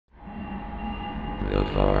The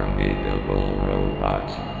formidable robot.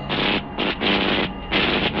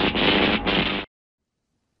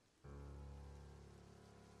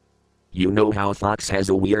 You know how Fox has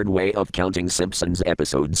a weird way of counting Simpsons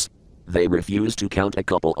episodes? They refuse to count a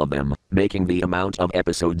couple of them, making the amount of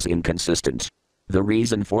episodes inconsistent. The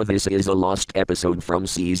reason for this is a lost episode from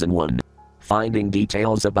season 1. Finding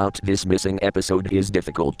details about this missing episode is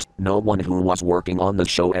difficult. No one who was working on the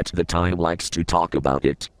show at the time likes to talk about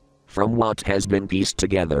it. From what has been pieced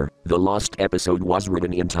together, the lost episode was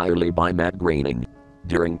written entirely by Matt Groening.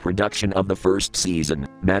 During production of the first season,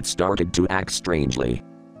 Matt started to act strangely.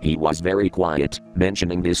 He was very quiet.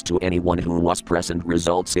 Mentioning this to anyone who was present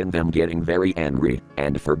results in them getting very angry,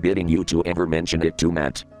 and forbidding you to ever mention it to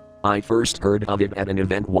Matt. I first heard of it at an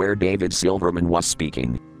event where David Silverman was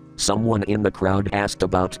speaking. Someone in the crowd asked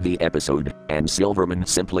about the episode, and Silverman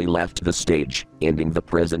simply left the stage, ending the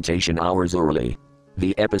presentation hours early.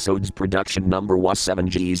 The episode's production number was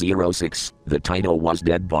 7G06, the title was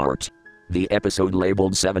Dead Bart. The episode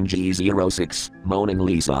labeled 7G06, Moaning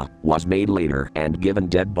Lisa, was made later and given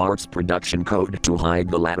Dead Bart's production code to hide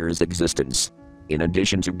the latter's existence. In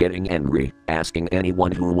addition to getting angry, asking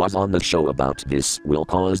anyone who was on the show about this will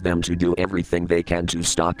cause them to do everything they can to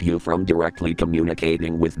stop you from directly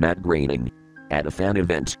communicating with Matt Groening. At a fan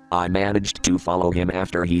event, I managed to follow him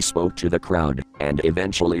after he spoke to the crowd, and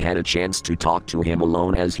eventually had a chance to talk to him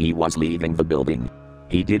alone as he was leaving the building.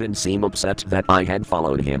 He didn't seem upset that I had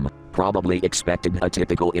followed him, probably expected a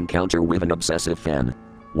typical encounter with an obsessive fan.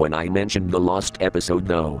 When I mentioned the lost episode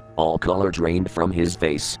though, all color drained from his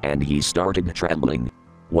face and he started trembling.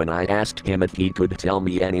 When I asked him if he could tell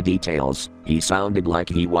me any details, he sounded like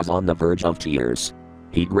he was on the verge of tears.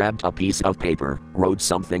 He grabbed a piece of paper, wrote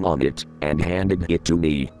something on it, and handed it to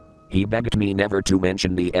me. He begged me never to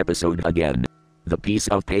mention the episode again. The piece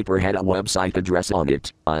of paper had a website address on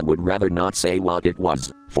it. I would rather not say what it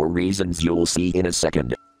was, for reasons you'll see in a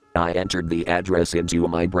second. I entered the address into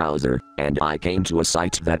my browser, and I came to a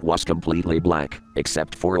site that was completely black,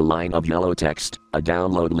 except for a line of yellow text, a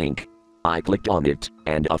download link. I clicked on it,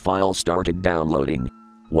 and a file started downloading.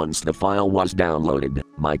 Once the file was downloaded,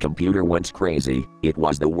 my computer went crazy. It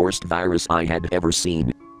was the worst virus I had ever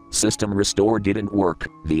seen. System restore didn't work,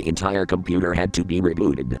 the entire computer had to be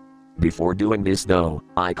rebooted. Before doing this though,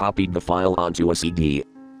 I copied the file onto a CD.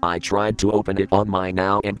 I tried to open it on my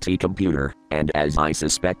now empty computer, and as I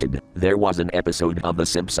suspected, there was an episode of The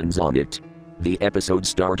Simpsons on it. The episode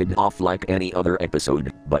started off like any other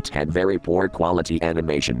episode, but had very poor quality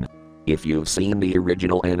animation. If you've seen the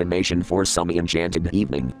original animation for Some Enchanted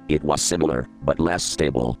Evening, it was similar, but less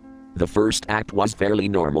stable. The first act was fairly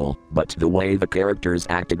normal, but the way the characters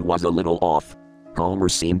acted was a little off. Homer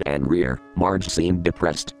seemed angrier, Marge seemed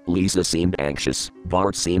depressed, Lisa seemed anxious,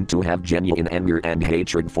 Bart seemed to have genuine anger and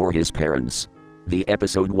hatred for his parents. The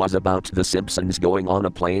episode was about the Simpsons going on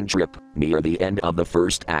a plane trip. Near the end of the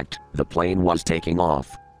first act, the plane was taking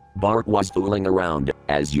off. Bart was fooling around,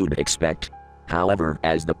 as you'd expect. However,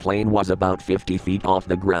 as the plane was about 50 feet off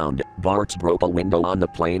the ground, Bart broke a window on the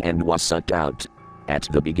plane and was sucked out. At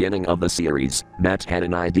the beginning of the series, Matt had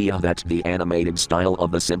an idea that the animated style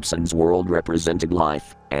of The Simpsons world represented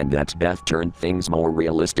life, and that death turned things more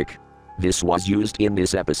realistic. This was used in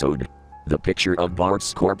this episode. The picture of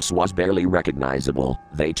Bart's corpse was barely recognizable.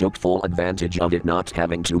 They took full advantage of it not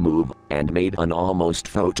having to move, and made an almost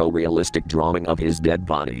photorealistic drawing of his dead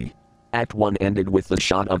body. Act 1 ended with the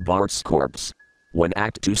shot of Bart's corpse. When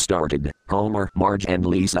Act 2 started, Homer, Marge and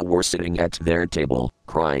Lisa were sitting at their table,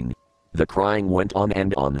 crying. The crying went on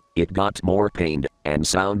and on, it got more pained, and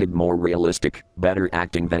sounded more realistic, better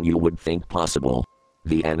acting than you would think possible.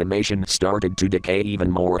 The animation started to decay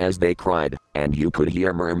even more as they cried, and you could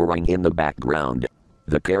hear murmuring in the background.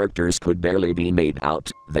 The characters could barely be made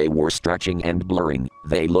out, they were stretching and blurring,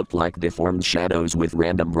 they looked like deformed shadows with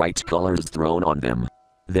random bright colors thrown on them.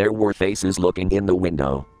 There were faces looking in the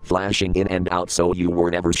window, flashing in and out so you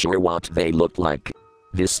were never sure what they looked like.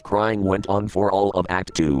 This crying went on for all of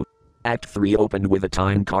Act 2. Act 3 opened with a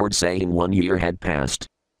time card saying 1 year had passed.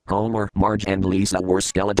 Homer, Marge and Lisa were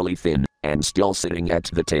skeletally thin, and still sitting at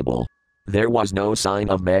the table. There was no sign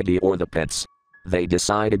of Maggie or the pets. They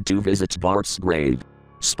decided to visit Bart's grave.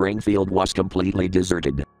 Springfield was completely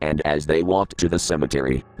deserted, and as they walked to the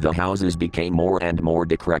cemetery, the houses became more and more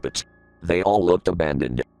decrepit. They all looked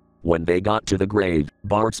abandoned. When they got to the grave,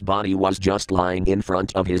 Bart's body was just lying in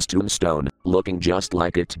front of his tombstone, looking just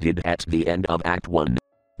like it did at the end of Act 1.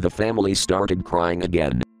 The family started crying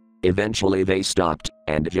again. Eventually they stopped,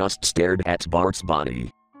 and just stared at Bart's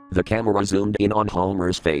body. The camera zoomed in on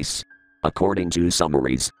Homer's face. According to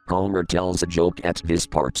summaries, Homer tells a joke at this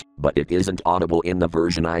part, but it isn't audible in the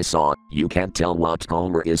version I saw. You can't tell what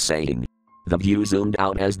Homer is saying. The view zoomed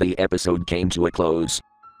out as the episode came to a close.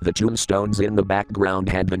 The tombstones in the background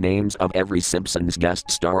had the names of every Simpsons guest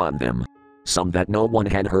star on them. Some that no one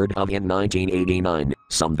had heard of in 1989,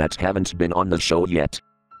 some that haven't been on the show yet.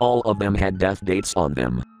 All of them had death dates on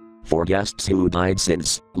them. For guests who died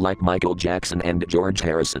since, like Michael Jackson and George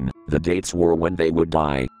Harrison, the dates were when they would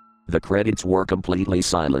die. The credits were completely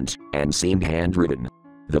silent, and seemed handwritten.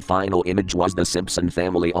 The final image was the Simpson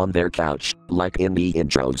family on their couch, like in the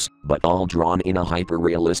intros, but all drawn in a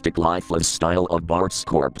hyper-realistic lifeless style of Bart's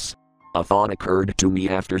corpse. A thought occurred to me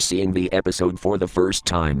after seeing the episode for the first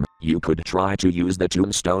time. You could try to use the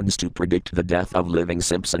tombstones to predict the death of living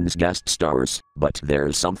Simpsons guest stars, but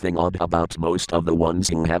there's something odd about most of the ones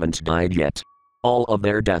who haven't died yet. All of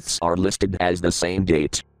their deaths are listed as the same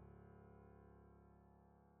date.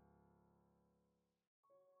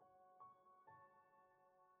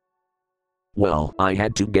 Well, I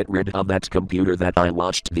had to get rid of that computer that I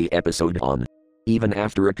watched the episode on. Even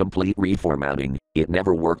after a complete reformatting, it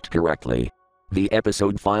never worked correctly. The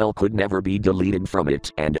episode file could never be deleted from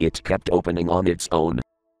it and it kept opening on its own.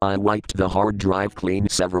 I wiped the hard drive clean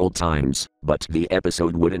several times, but the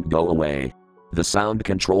episode wouldn't go away. The sound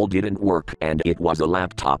control didn't work and it was a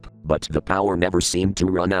laptop, but the power never seemed to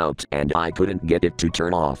run out and I couldn't get it to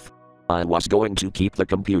turn off. I was going to keep the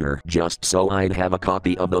computer just so I'd have a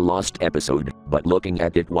copy of the lost episode, but looking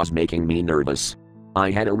at it was making me nervous.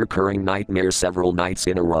 I had a recurring nightmare several nights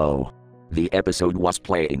in a row. The episode was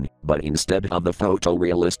playing, but instead of the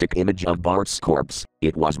photorealistic image of Bart's corpse,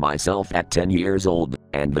 it was myself at 10 years old,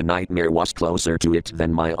 and the nightmare was closer to it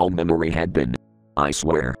than my own memory had been. I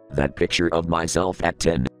swear, that picture of myself at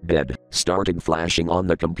 10, dead, started flashing on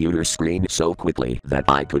the computer screen so quickly that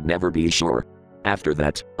I could never be sure. After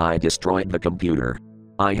that, I destroyed the computer.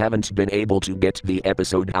 I haven't been able to get the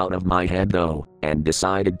episode out of my head though, and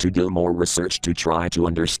decided to do more research to try to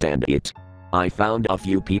understand it. I found a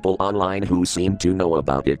few people online who seemed to know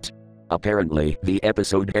about it. Apparently, the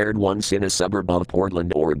episode aired once in a suburb of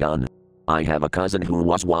Portland, Oregon. I have a cousin who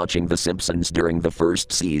was watching The Simpsons during the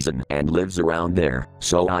first season and lives around there,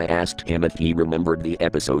 so I asked him if he remembered the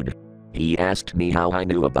episode. He asked me how I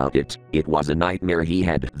knew about it. It was a nightmare he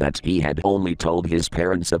had that he had only told his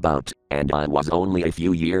parents about, and I was only a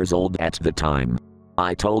few years old at the time.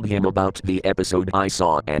 I told him about the episode I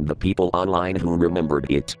saw and the people online who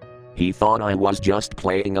remembered it. He thought I was just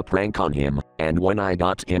playing a prank on him, and when I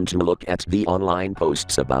got him to look at the online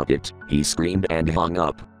posts about it, he screamed and hung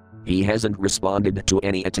up. He hasn't responded to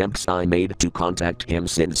any attempts I made to contact him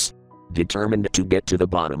since. Determined to get to the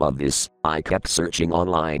bottom of this, I kept searching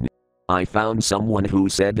online. I found someone who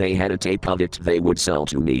said they had a tape of it they would sell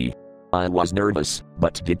to me. I was nervous,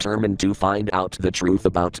 but determined to find out the truth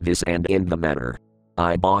about this and end the matter.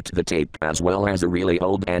 I bought the tape as well as a really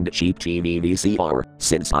old and cheap TV VCR,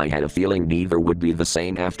 since I had a feeling neither would be the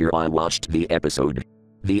same after I watched the episode.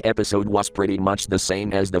 The episode was pretty much the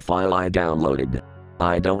same as the file I downloaded.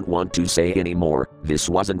 I don't want to say anymore, this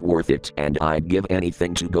wasn't worth it and I'd give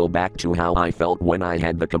anything to go back to how I felt when I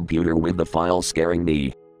had the computer with the file scaring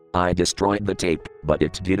me. I destroyed the tape, but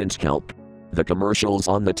it didn't help. The commercials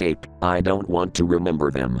on the tape, I don't want to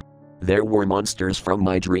remember them. There were monsters from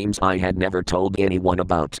my dreams I had never told anyone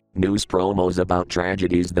about, news promos about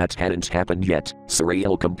tragedies that hadn't happened yet,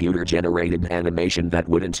 surreal computer-generated animation that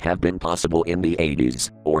wouldn't have been possible in the 80s,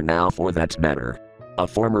 or now for that matter. A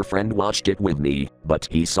former friend watched it with me, but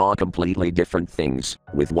he saw completely different things,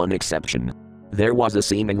 with one exception. There was a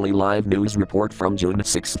seemingly live news report from June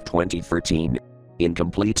 6, 2013. In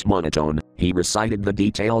complete monotone, he recited the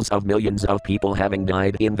details of millions of people having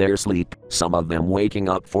died in their sleep, some of them waking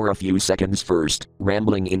up for a few seconds first,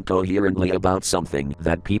 rambling incoherently about something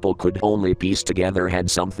that people could only piece together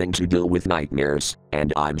had something to do with nightmares,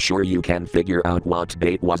 and I'm sure you can figure out what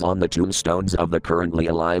date was on the tombstones of the currently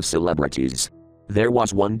alive celebrities. There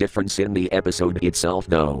was one difference in the episode itself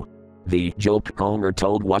though. The joke Homer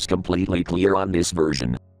told was completely clear on this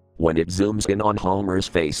version. When it zooms in on Homer's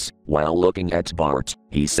face, while looking at Bart,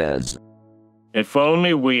 he says, "If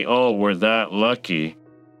only we all were that lucky,